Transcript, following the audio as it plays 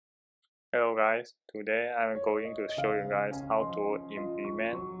Hello guys, today I'm going to show you guys how to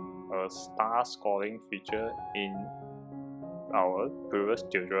implement a star scoring feature in our previous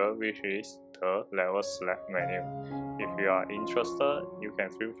tutorial, which is the level select menu. If you are interested, you can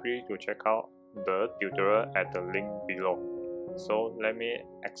feel free to check out the tutorial at the link below. So let me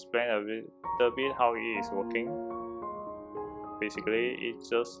explain a little bit how it is working. Basically, it's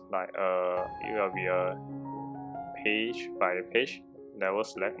just like it will be a page by page level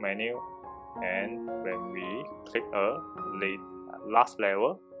select menu, and when we click a last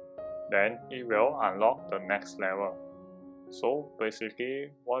level, then it will unlock the next level. So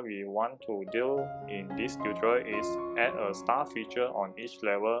basically what we want to do in this tutorial is add a star feature on each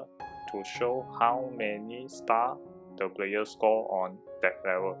level to show how many stars the player score on that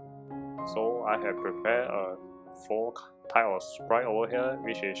level. So I have prepared a 4 type of sprite over here,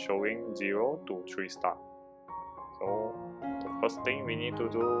 which is showing 0 to 3 stars. So the first thing we need to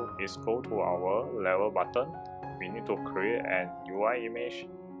do is go to our level button. We need to create an UI image.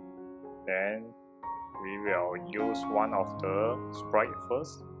 Then we will use one of the sprite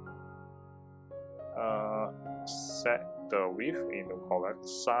first. Set the width into correct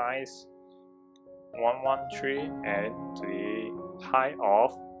size 113 and the height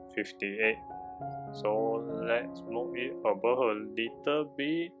of 58. So let's move it above a little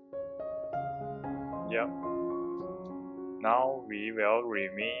bit. Yep. Now we will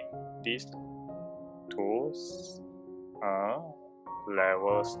rename this to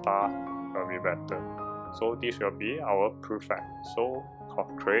level star will be better. So this will be our prefect. So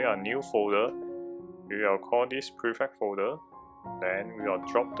create a new folder. We will call this prefect folder. Then we will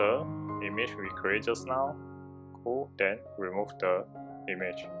drop the image we created just now. Cool. Then remove the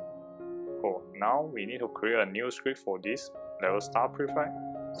image. Cool. Now we need to create a new script for this level star prefect.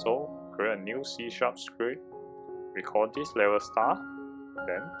 So create a new C# script. We call this level star,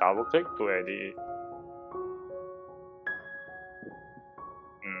 then double click to edit it.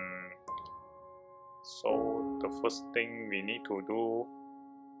 So the first thing we need to do,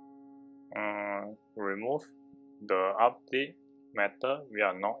 remove the update method. We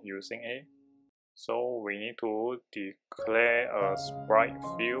are not using it. So we need to declare a sprite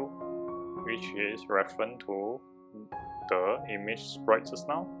field, which is reference to the image sprite just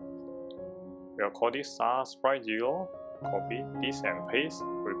now. We'll call this star sprite 0, copy this and paste,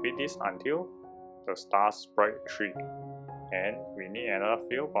 repeat this until the star sprite 3. And we need another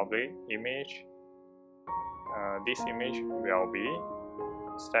field, public image. This image will be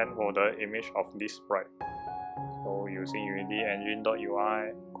stand for the image of this sprite. So using Unity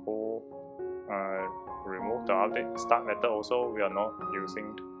engine.ui, cool. Remove the update start method also, we are not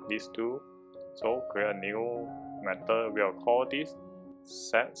using these two. So create a new method, we'll call this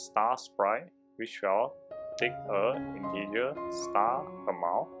set star sprite, which will take a integer star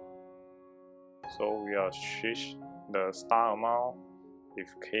amount. So we will switch the star amount if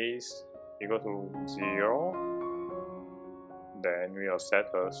case equal to 0, then we will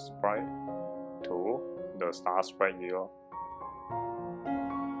set the sprite to the star sprite 0.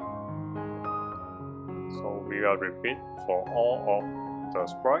 So we will repeat for all of the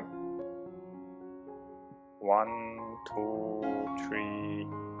sprite. 1, 2, 3.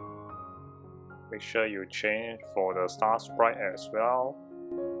 Make sure you change for the star sprite as well.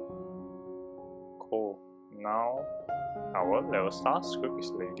 Cool. Now our level star script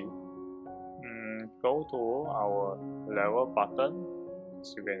is ready. Go to our level button.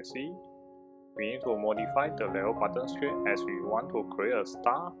 As you can see, we need to modify the level button script as we want to create a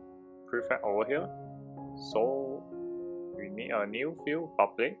star prefect over here. So we need a new field,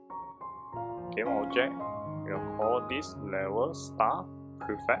 public game object. We'll call this level star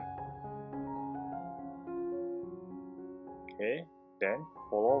prefect. Okay, then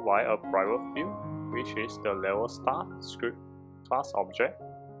followed by a private field, which is the level star script class object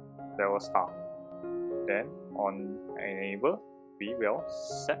level star. Then on enable, we will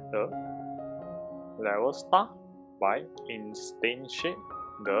set the level star by instantiate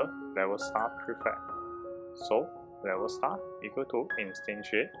the level star prefect. So level star equal to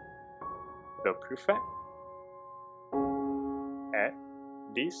instantiate the prefect at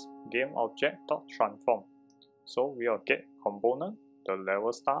this game object dot transform. So we will get component the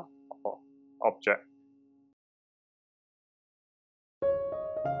level star object.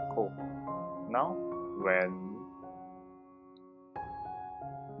 Cool. Now when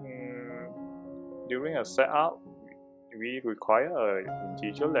during a setup, we require an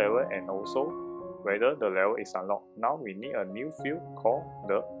integer level and also whether the level is unlocked. Now we need a new field called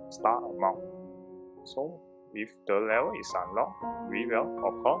the star amount. So if the level is unlocked, we will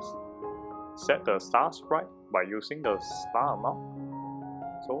of course set the star sprite by using the star amount.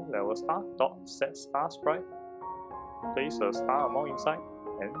 So level star dot set star sprite, place a star amount inside,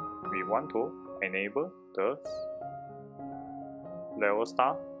 and we want to enable the level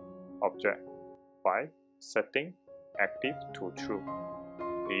star object by setting active to true.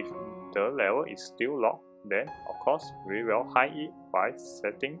 If the level is still locked, then of course we will hide it by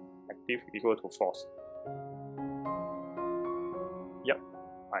setting active equal to false. Yep,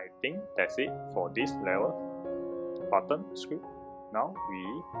 I think that's it for this level button script. Now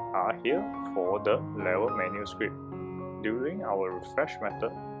we are here for the level menu script. During our refresh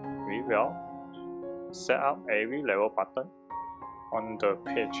method, we will set up every level button on the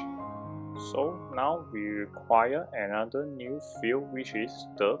page. So now we require another new field, which is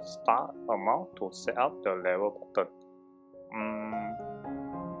the star amount to set up the level button.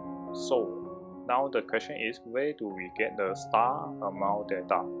 So now the question is, where do we get the star amount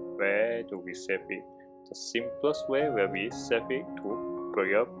data? Where do we save it? The simplest way will be save it to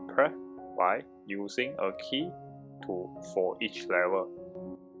player pref by using a key for each level.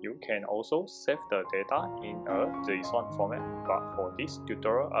 You can also save the data in a JSON format, but for this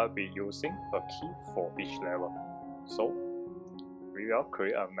tutorial I'll be using a key for each level. So we will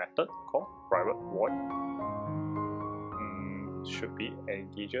create a method called private void. Should be an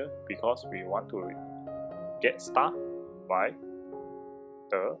integer because we want to get star by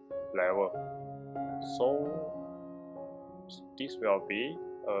the level. So this will be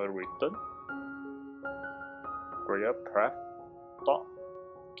a return player pref dot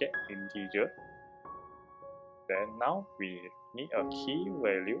get integer. Then now we need a key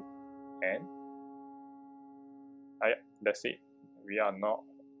value, and that's it. We are not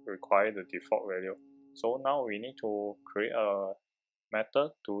required the default value. So now we need to create a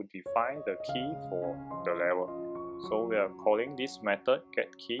method to define the key for the level. So we are calling this method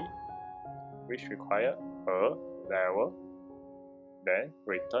getKey, which require a level, then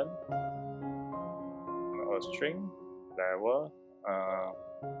return a string level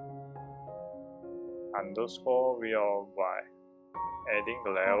underscore will by adding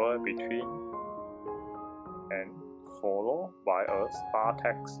the level between and follow by a star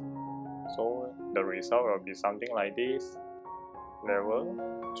text. So the result will be something like this: level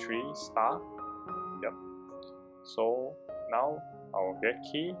 3 star. Yep. So now our get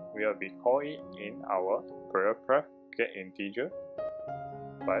key will be called in our player pref get integer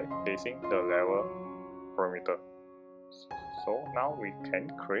by placing the level parameter. So now we can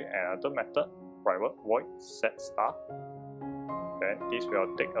create another method, private void set star. Then this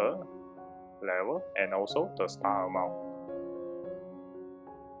will take a level and also the star amount.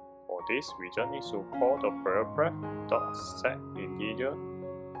 For this, we just need to call the player pref dot set integer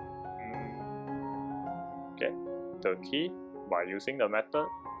get the key by using the method,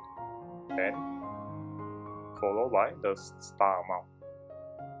 then followed by the star amount.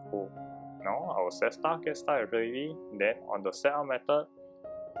 Cool. Now our set star get star is ready. Then on the setup method,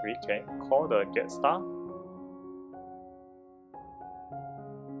 we can call the get star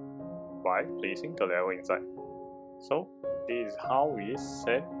by placing the level inside. So this is how we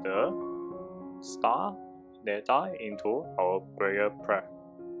set the star data into our player pref.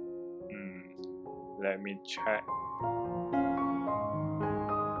 Let me check.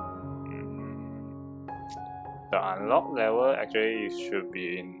 The unlock level actually should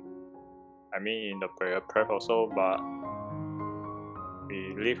be in the player pref also, but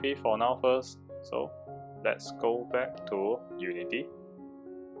we leave it for now first. So let's go back to Unity.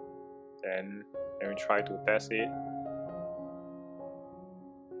 Then let me try to test it.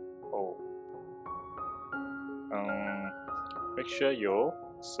 Make sure you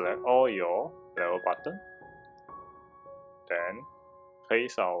select all your level button. Then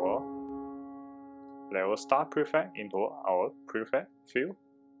place our level star prefect into our prefect field.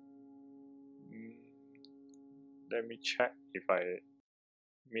 Let me check if I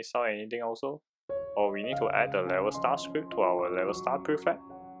miss out anything also. Or we need to add the level star script to our level star prefect.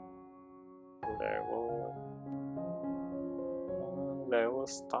 Level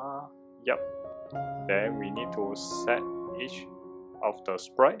star. Yep. Then we need to set each of the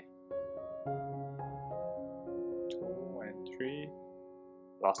sprite. 2 and 3.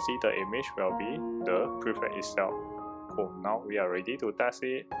 Lastly, the image will be the prefect itself. Cool. Now we are ready to test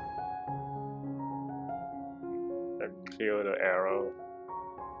it. Let me clear the error.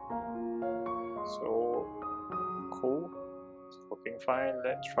 So cool. It's working fine.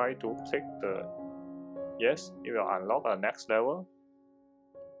 Let's try to click the yes. It will unlock a next level.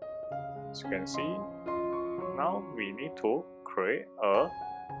 As you can see, now we need to create a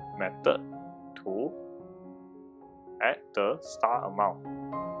method to add the star amount.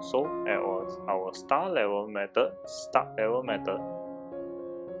 So at our star level method, start level method,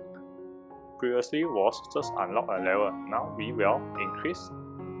 previously was just unlock a level. Now we will increase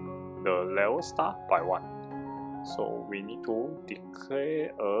the level star by 1. So we need to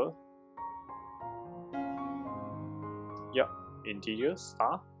declare a integer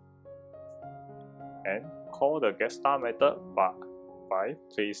star and call the getStar method by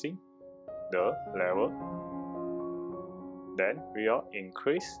placing the level. Then we will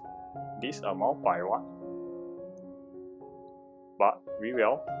increase this amount by 1. But we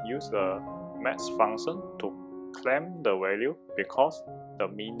will use the max function to claim the value because the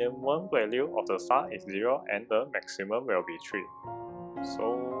minimum value of the star is 0 and the maximum will be 3.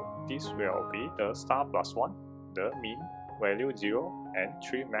 So this will be the star plus 1, the min value 0 and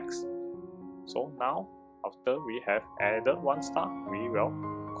 3 max. So now after we have added 1 star, we will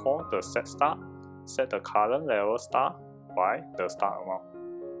call the set star, set the current level star by the star amount.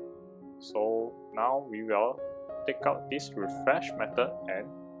 So now we will take out this refresh method, and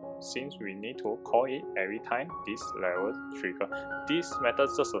since we need to call it every time this level trigger, this method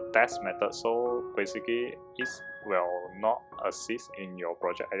is just a test method, so basically it will not assist in your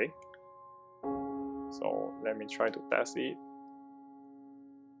project, I think. So let me try to test it.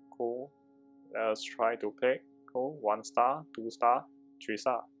 Cool. Let's try to pick. Cool. 1 star, 2 star, 3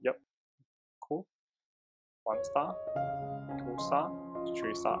 star. Yep. Cool. 1 star, 2 star,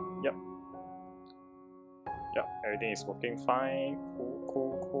 3 star. Yep. Yep. Everything is working fine.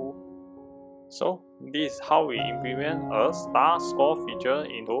 Cool. So this is how we implement a star score feature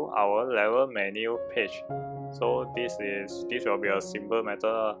into our level menu page. So this will be a simple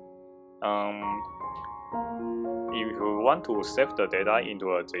method. If you want to save the data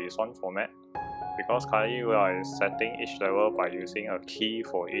into a JSON format, because currently we are setting each level by using a key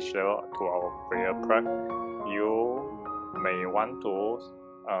for each level to our player prep, you may want to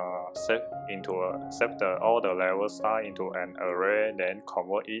save all the level star into an array, then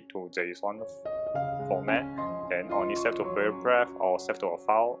convert it to JSON format, then only save to player prep or save to a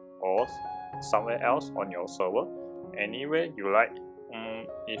file or somewhere else on your server. Anyway you like.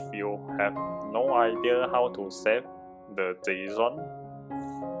 If you have no idea how to save the JSON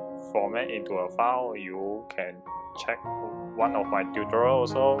format into a file, you can check one of my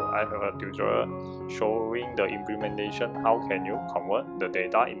tutorials. Also, I have a tutorial showing the implementation, how can you convert the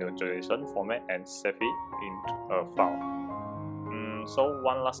data into JSON format and save it into a file. So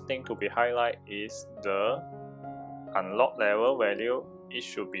one last thing to be highlighted is the unlock level value. It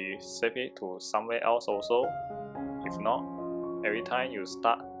should be saved to somewhere else also. If not, every time you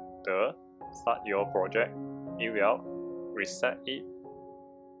start your project, it will reset it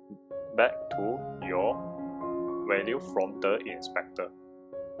back to your value from the inspector.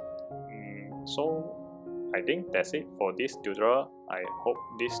 So I think that's it for this tutorial. I hope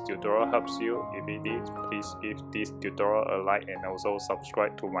this tutorial helps you. If it did, please give this tutorial a like and also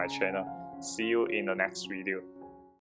subscribe to my channel. See you in the next video.